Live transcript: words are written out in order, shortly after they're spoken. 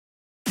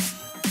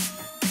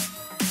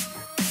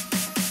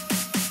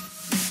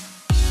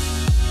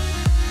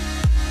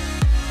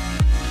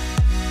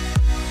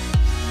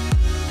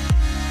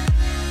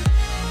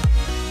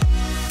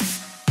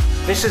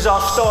This is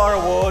our Star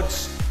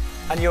Awards,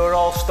 and you're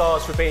all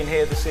stars for being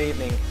here this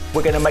evening.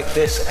 We're going to make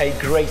this a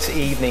great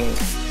evening.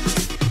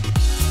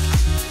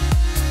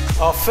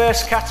 Our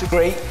first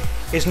category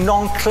is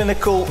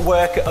Non-Clinical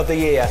Worker of the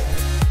Year.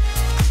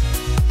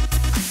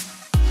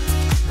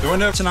 The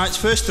winner of tonight's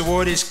first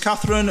award is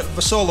Catherine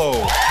Vasolo.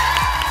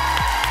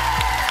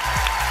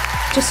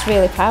 Just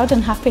really proud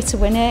and happy to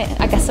win it.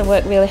 I guess I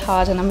worked really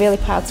hard and I'm really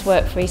proud to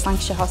work for East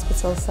Lancashire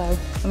Hospitals, so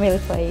I'm really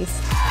pleased.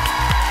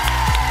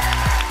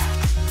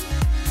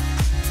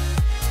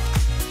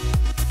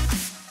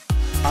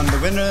 And the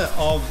winner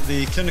of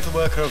the Clinical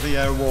Worker of the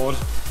Year award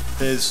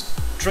is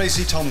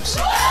Tracy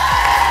Thompson.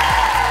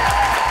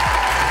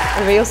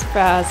 A real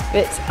surprise.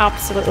 It's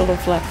absolutely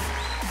lovely.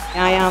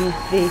 I am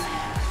the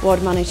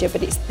ward manager,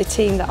 but it's the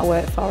team that I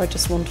work for are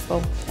just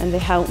wonderful, and they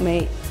help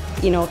me,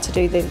 you know, to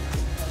do the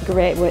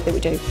great work that we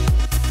do.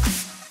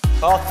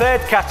 Our third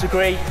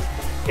category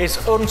is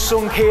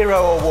Unsung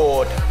Hero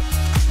Award.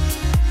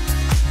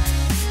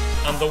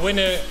 And the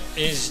winner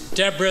is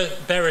Deborah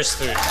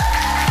Beresford.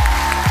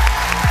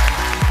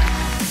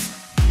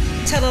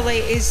 Tell Ellie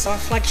is our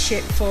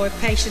flagship for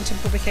patient and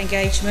public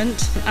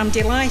engagement. I'm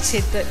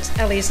delighted that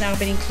Ellie has now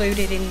been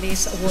included in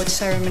this award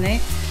ceremony.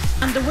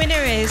 And the winner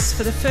is,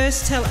 for the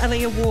first Tell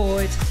Ellie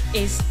award,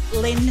 is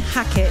Lynn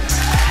Hackett.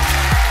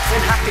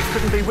 Lynn Hackett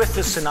couldn't be with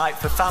us tonight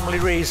for family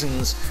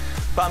reasons,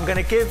 but I'm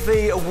going to give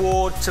the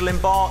award to Lynn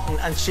Barton,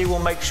 and she will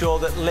make sure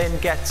that Lynn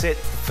gets it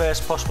the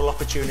first possible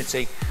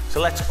opportunity. So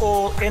let's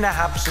all, in her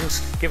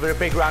absence, give her a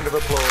big round of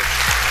applause.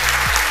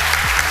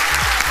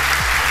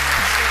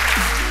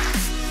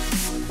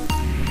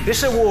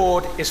 This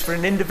award is for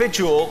an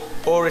individual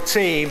or a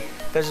team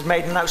that has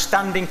made an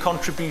outstanding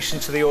contribution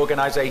to the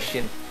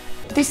organisation.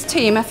 This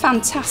team are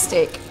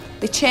fantastic.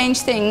 They change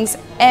things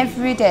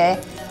every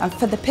day and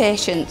for the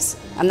patients,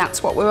 and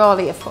that's what we're all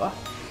here for.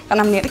 And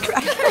I'm nearly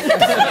crying.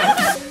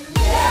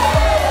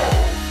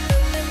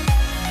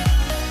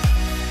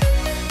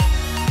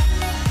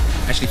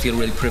 I actually feel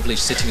really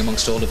privileged sitting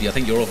amongst all of you. I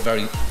think you're all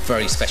very,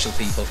 very special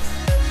people.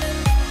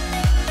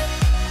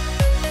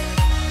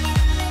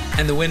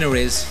 And the winner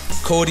is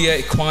Cordia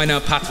Equina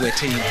Pathway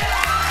team.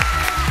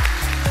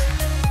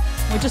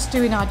 We're just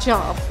doing our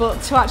job,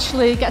 but to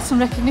actually get some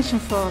recognition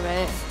for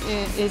it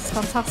is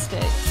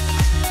fantastic.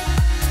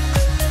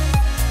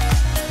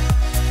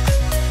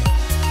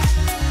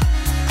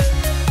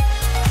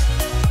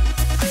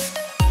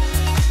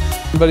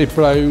 I'm very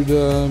proud.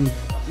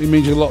 It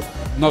means a lot,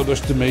 not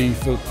just to me,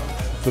 for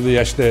the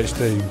Estates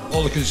team.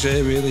 All I can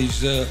say really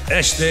is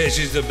Estates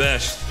is the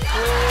best.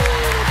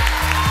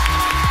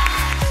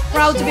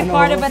 Proud to be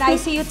part of an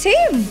ICU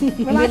team.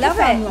 We love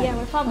it. Yeah,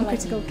 we're family.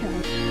 Critical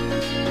care.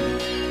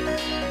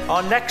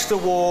 Our next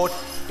award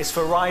is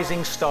for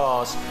Rising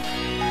Stars.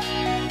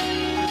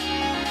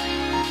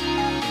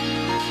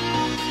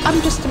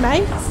 I'm just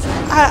amazed.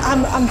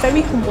 I'm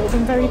very humbled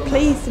and very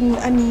pleased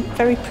and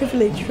very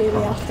privileged,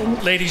 really, I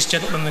think. Ladies,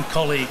 gentlemen and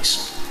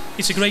colleagues,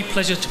 it's a great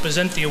pleasure to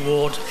present the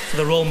award for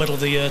the Role Medal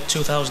of the Year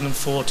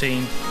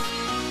 2014.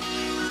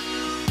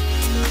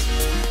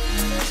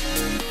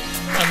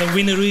 And the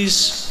winner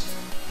is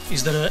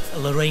there a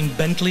Lorraine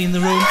Bentley in the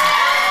room?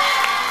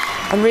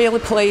 I'm really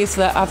pleased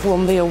that I've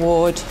won the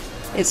award.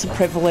 It's a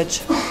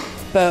privilege,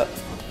 but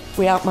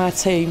without my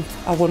team,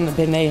 I wouldn't have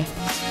been here.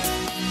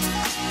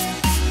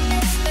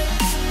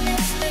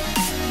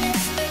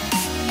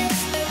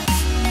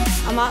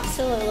 I'm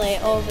absolutely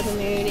over the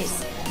moon.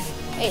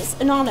 It's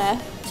an honour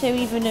to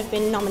even have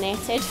been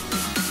nominated.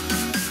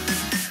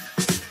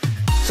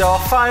 So our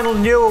final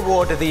new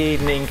award of the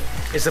evening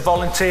is the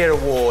Volunteer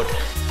Award.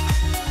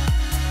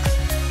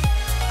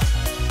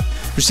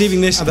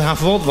 Receiving this on behalf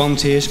of all the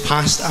volunteers,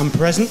 past and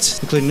present,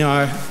 including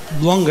our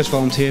longest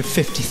volunteer,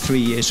 53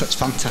 years, so it's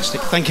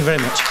fantastic. Thank you very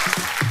much.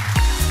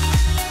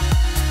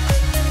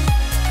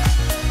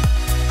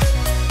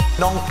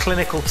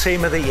 Non-Clinical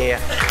Team of the Year.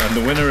 And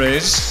the winner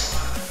is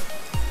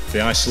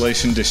the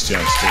Isolation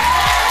Discharge team.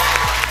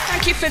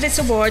 Thank you for this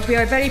award. We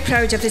are very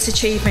proud of this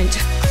achievement.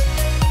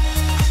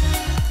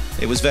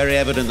 It was very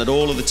evident that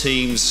all of the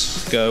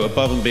teams go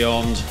above and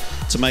beyond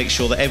to make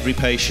sure that every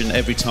patient,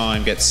 every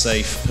time, gets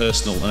safe,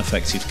 personal and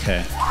effective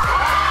care.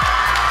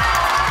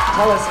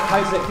 Tell us, how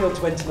does it feel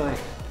to win tonight?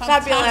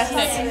 Fabulous.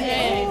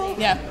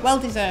 Yeah, well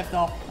deserved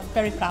though. I'm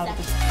very proud of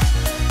this.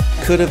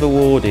 Could have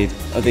awarded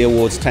the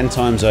awards 10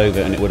 times over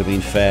and it would have been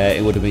fair,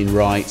 it would have been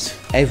right.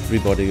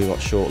 Everybody who got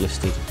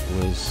shortlisted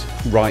was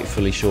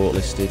rightfully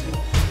shortlisted.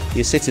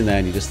 You're sitting there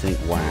and you just think,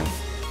 wow,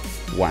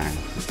 wow.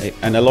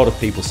 And a lot of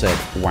people said,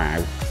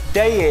 wow.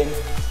 Day in,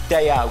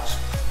 day out,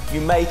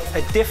 you make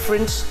a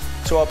difference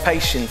to our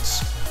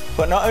patients.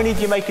 But not only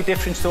do you make a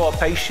difference to our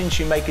patients,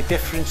 you make a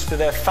difference to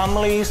their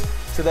families,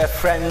 to their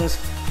friends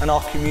and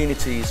our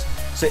communities.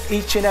 So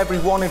each and every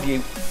one of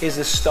you is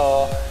a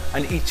star,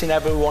 and each and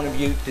every one of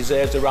you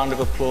deserves a round of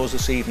applause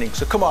this evening.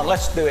 So come on,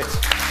 let's do it.